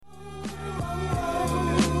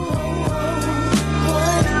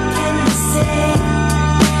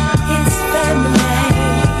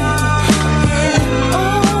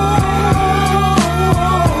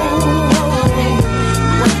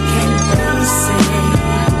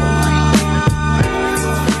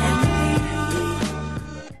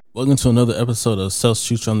Welcome to another episode of Self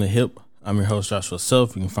Shoots on the Hip. I'm your host, Joshua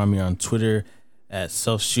Self. You can find me on Twitter at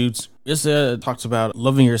Self Shoots. This talks about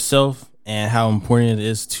loving yourself and how important it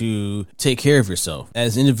is to take care of yourself.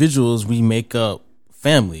 As individuals, we make up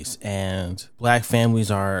families, and Black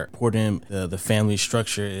families are important. The family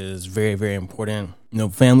structure is very, very important.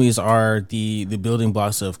 Families are the building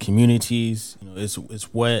blocks of communities. It's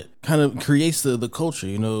what kind of creates the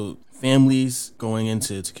culture. Families going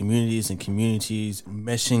into communities and communities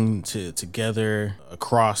meshing together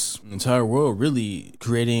across the entire world, really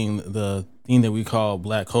creating the thing that we call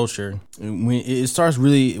Black culture. It starts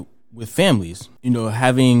really with families.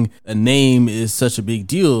 Having a name is such a big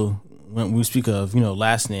deal. When we speak of,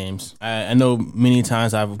 last names, I know many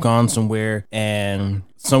times I've gone somewhere and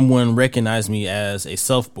someone recognized me as a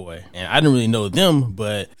Self boy, and I didn't really know them,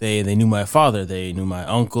 but they knew my father, they knew my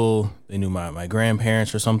uncle, they knew my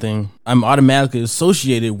grandparents or something. I'm automatically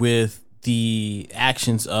associated with the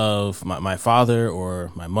actions of my father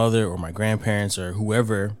or my mother or my grandparents or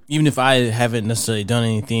whoever. Even if I haven't necessarily done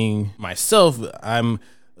anything myself, I'm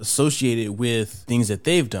associated with things that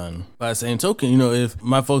they've done. By the same token, if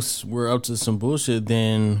my folks were up to some bullshit,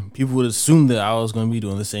 then people would assume that I was going to be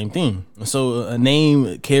doing the same thing. So a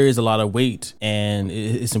name carries a lot of weight, and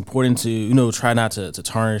it's important to, try not to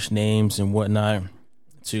tarnish names and whatnot,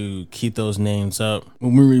 to keep those names up.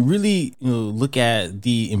 When we really, look at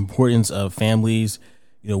the importance of families,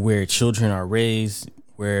 where children are raised,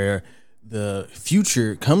 where the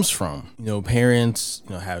future comes from. Parents,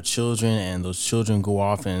 have children, and those children go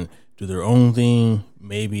off and do their own thing,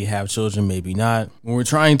 maybe have children, maybe not. When we're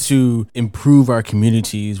trying to improve our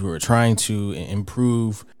communities, we're trying to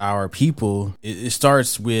improve our people, it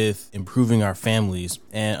starts with improving our families.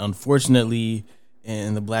 And unfortunately,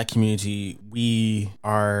 in the Black community, we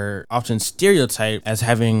are often stereotyped as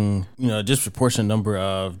having, a disproportionate number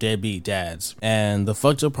of deadbeat dads. And the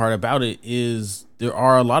fucked up part about it is there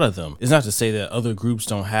are a lot of them. It's not to say that other groups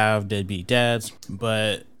don't have deadbeat dads,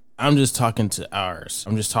 but I'm just talking to ours.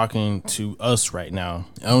 I'm just talking to us right now.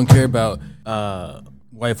 I don't care about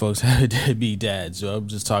white folks having deadbeat dads, so I'm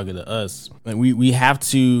just talking to us. Like we have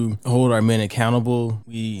to hold our men accountable.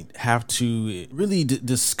 We have to really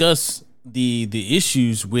discuss the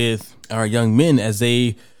issues with our young men as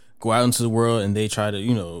they go out into the world and they try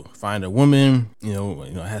to, find a woman,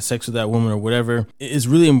 have sex with that woman or whatever. It's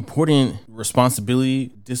really important.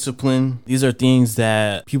 Responsibility, discipline. These are things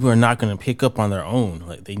that people are not going to pick up on their own.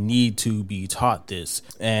 Like, they need to be taught this,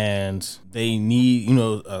 and they need,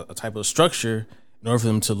 a type of structure in order for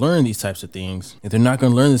them to learn these types of things. If they're not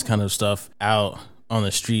going to learn this kind of stuff out on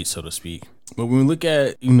the street, so to speak. But when we look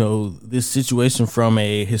at, this situation from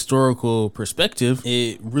a historical perspective,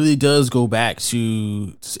 it really does go back to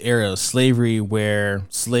this era of slavery where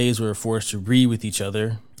slaves were forced to breed with each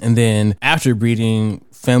other. And then after breeding,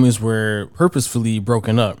 families were purposefully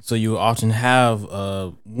broken up. So you often have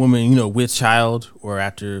a woman, with child or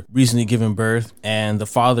after recently giving birth, and the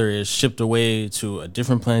father is shipped away to a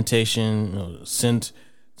different plantation, sent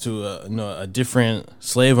to a different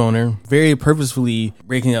slave owner, very purposefully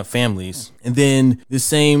breaking up families. And then the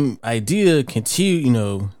same idea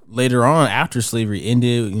continued, later on after slavery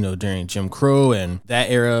ended, during Jim Crow and that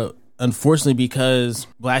era, unfortunately, because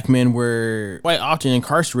Black men were quite often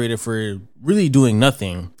incarcerated for really doing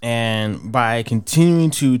nothing. And by continuing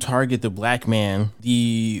to target the Black man,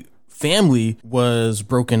 the family was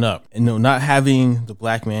broken up. And not having the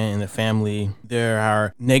Black man in the family, there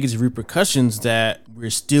are negative repercussions that we're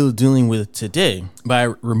still dealing with today. By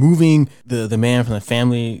removing the man from the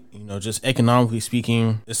family, just economically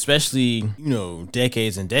speaking, especially,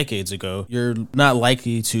 decades and decades ago, you're not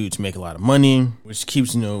likely to make a lot of money, which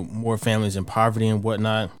keeps, more families in poverty and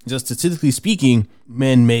whatnot. Just statistically speaking,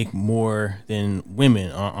 men make more than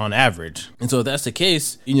women on average. And so if that's the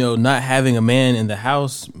case, not having a man in the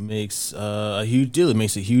house makes a huge deal. It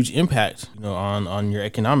makes a huge impact, on your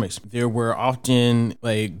economics. There were often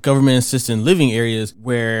government assisted living areas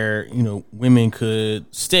where, women could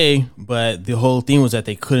stay, but the whole thing was that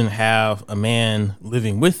they couldn't have a man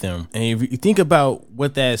living with them. And if you think about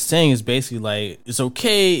what that's saying, is basically it's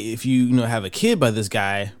okay if you have a kid by this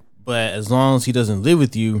guy, but as long as he doesn't live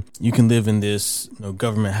with you, you can live in this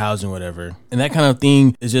government housing, whatever. And that kind of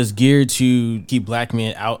thing is just geared to keep Black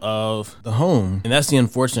men out of the home. And that's the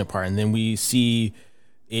unfortunate part. And then we see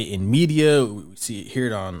it in media, we hear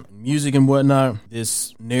it on music and whatnot,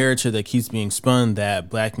 this narrative that keeps being spun that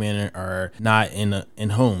Black men are not in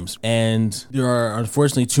homes. And there are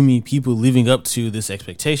unfortunately too many people living up to this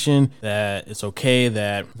expectation that it's okay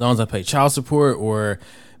that as long as I pay child support or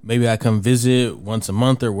maybe I come visit once a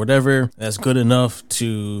month or whatever. That's good enough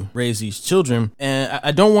to raise these children. And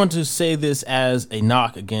I don't want to say this as a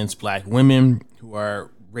knock against Black women who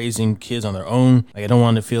are raising kids on their own. Like, I don't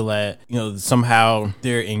want to feel that, somehow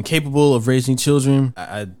they're incapable of raising children.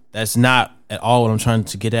 That's not at all what I'm trying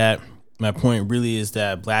to get at. My point really is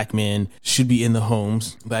that Black men should be in the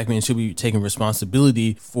homes. Black men should be taking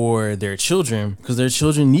responsibility for their children because their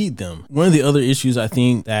children need them. One of the other issues I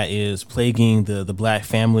think that is plaguing the Black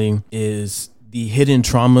family is the hidden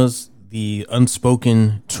traumas, the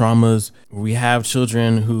unspoken traumas. We have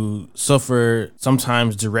children who suffer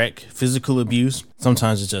sometimes direct physical abuse.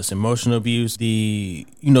 Sometimes it's just emotional abuse. The,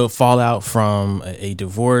 fallout from a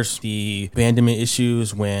divorce, the abandonment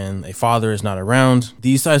issues when a father is not around.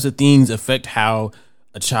 These types of things affect how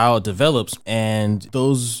a child develops, and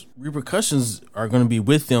those repercussions are going to be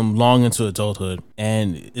with them long into adulthood.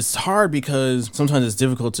 And it's hard because sometimes it's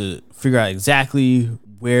difficult to figure out exactly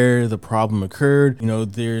where the problem occurred.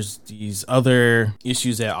 There's these other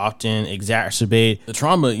issues that often exacerbate the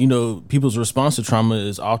trauma. People's response to trauma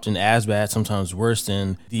is often as bad, sometimes worse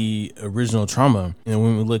than the original trauma.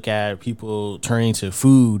 When we look at people turning to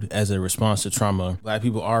food as a response to trauma, Black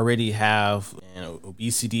people already have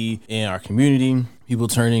obesity in our community. People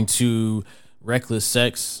turning to reckless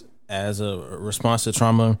sex as a response to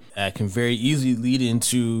trauma that can very easily lead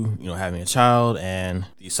into, having a child, and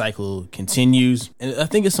the cycle continues. And I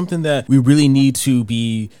think it's something that we really need to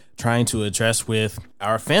be trying to address with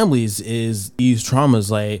our families is these traumas.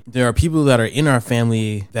 Like, there are people that are in our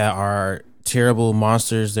family that are terrible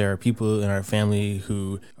monsters. There are people in our family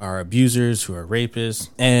who are abusers, who are rapists,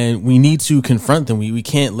 and we need to confront them. We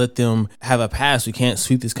can't let them have a past. We can't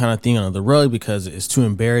sweep this kind of thing under the rug because it's too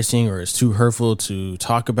embarrassing or it's too hurtful to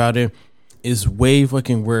talk about it. It's way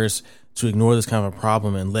fucking worse to ignore this kind of a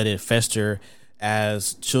problem and let it fester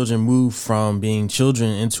as children move from being children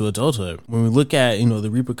into adulthood. When we look at, the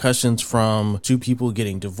repercussions from two people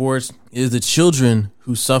getting divorced, it is the children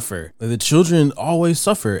who suffer. The children always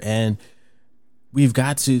suffer, and we've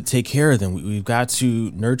got to take care of them. We've got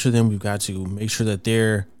to nurture them. We've got to make sure that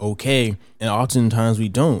they're okay. And oftentimes we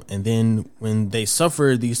don't. And then when they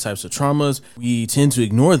suffer these types of traumas, we tend to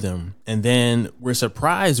ignore them. And then we're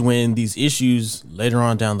surprised when these issues later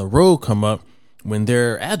on down the road come up when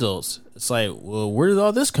they're adults. It's like, well, where did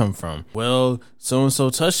all this come from? Well,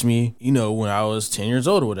 so-and-so touched me, when I was 10 years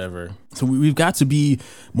old or whatever. So we've got to be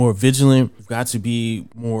more vigilant. We've got to be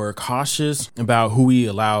more cautious about who we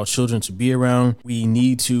allow children to be around. We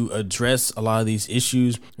need to address a lot of these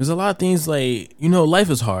issues. There's a lot of things like,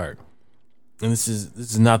 life is hard. And this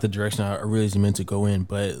is not the direction I really meant to go in,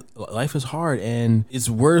 but life is hard, and it's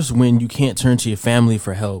worse when you can't turn to your family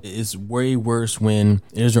for help. It's way worse when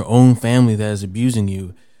there's your own family that is abusing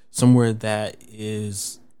you. Somewhere that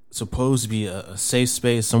is supposed to be a safe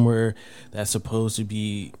space, somewhere that's supposed to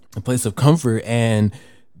be a place of comfort, and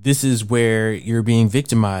this is where you're being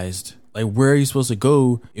victimized. Like, where are you supposed to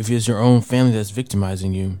go if it's your own family that's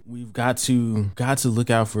victimizing you? We've got to look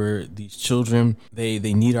out for these children. They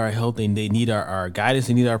need our help. They need our guidance.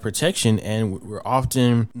 They need our protection. And we're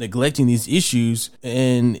often neglecting these issues,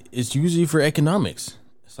 and it's usually for economics.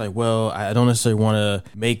 It's like, well, I don't necessarily want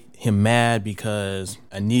to make him mad because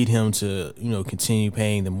I need him to, continue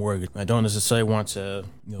paying the mortgage. I don't necessarily want to,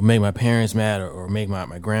 make my parents mad or make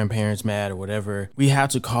my grandparents mad or whatever. We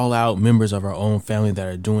have to call out members of our own family that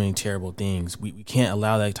are doing terrible things. We can't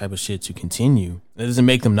allow that type of shit to continue. That doesn't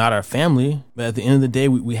make them not our family, but at the end of the day,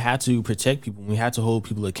 we have to protect people. We have to hold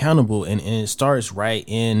people accountable, and it starts right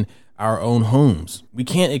in our own homes. We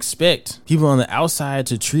can't expect people on the outside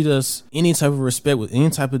to treat us any type of respect with any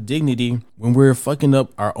type of dignity when we're fucking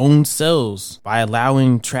up our own selves by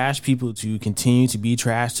allowing trash people to continue to be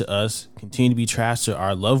trash to us, continue to be trash to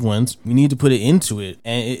our loved ones. We need to put it into it,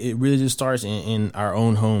 and it really just starts in our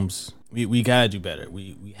own homes. We gotta do better.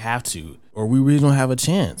 We have to, or we really don't have a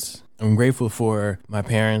chance. I'm grateful for my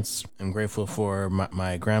parents. I'm grateful for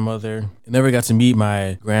my grandmother. I never got to meet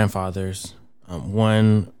my grandfathers.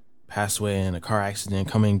 One passed away in a car accident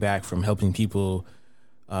coming back from helping people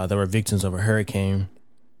that were victims of a hurricane,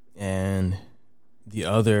 and the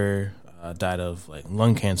other died of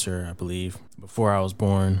lung cancer, I believe, before I was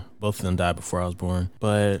born. Both of them died before I was born.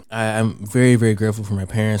 But I'm very, very grateful for my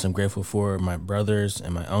parents. I'm grateful for my brothers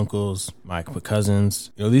and my uncles, my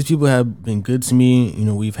cousins. These people have been good to me.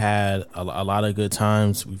 We've had a lot of good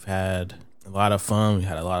times. We've had a lot of fun. We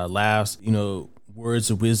had a lot of laughs.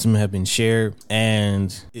 Words of wisdom have been shared,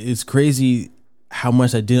 and it's crazy how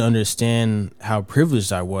much I didn't understand how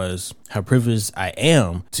privileged I was, how privileged I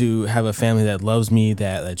am to have a family that loves me,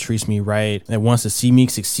 that treats me right, that wants to see me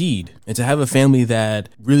succeed, and to have a family that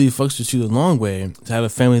really fucks with you the long way, to have a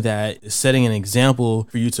family that is setting an example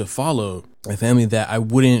for you to follow, a family that I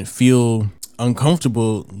wouldn't feel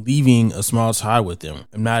uncomfortable leaving a small child with them.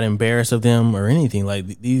 I'm not embarrassed of them or anything.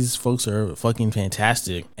 Like, these folks are fucking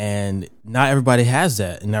fantastic, and not everybody has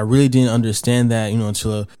that. And I really didn't understand that,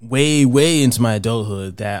 until way into my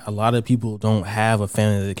adulthood, that a lot of people don't have a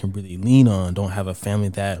family that they can really lean on, don't have a family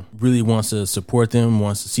that really wants to support them,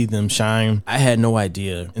 wants to see them shine. I had no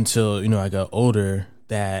idea until, I got older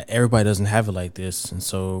that everybody doesn't have it like this. And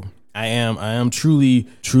so I am truly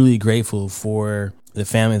grateful for the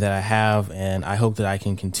family that I have, and I hope that I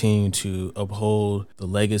can continue to uphold the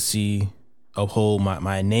legacy, uphold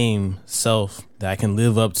my name self, that I can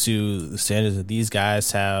live up to the standards that these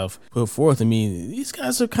guys have put forth. I mean, these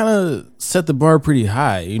guys have kind of set the bar pretty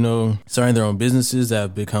high, starting their own businesses that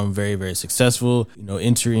have become very, very successful,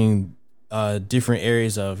 entering different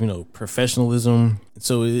areas of, professionalism.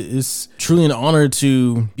 So it's truly an honor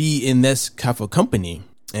to be in this type of company.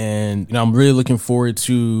 And, I'm really looking forward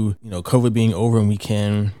to, COVID being over and we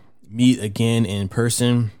can meet again in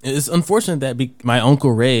person. It's unfortunate that my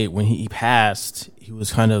Uncle Ray, when he passed, he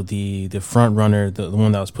was kind of the front runner, the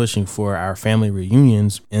one that was pushing for our family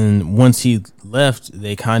reunions. And once he left,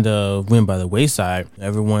 they kind of went by the wayside.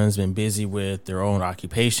 Everyone's been busy with their own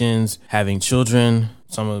occupations, having children.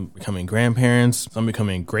 Some are becoming grandparents, some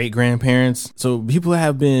becoming great grandparents. So people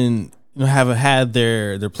have been have had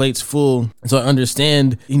their plates full. So I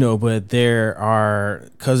understand, but there are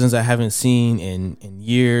cousins I haven't seen in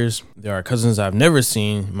years. There are cousins I've never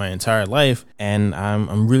seen my entire life. And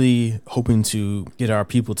I'm really hoping to get our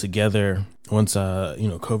people together once,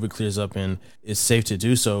 COVID clears up and it's safe to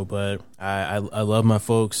do so. But I love my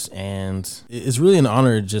folks, and it's really an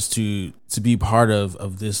honor just to be part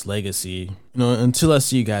of this legacy, until I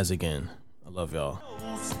see you guys again. I love y'all.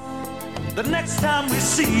 The next time we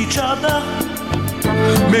see each other,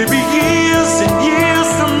 maybe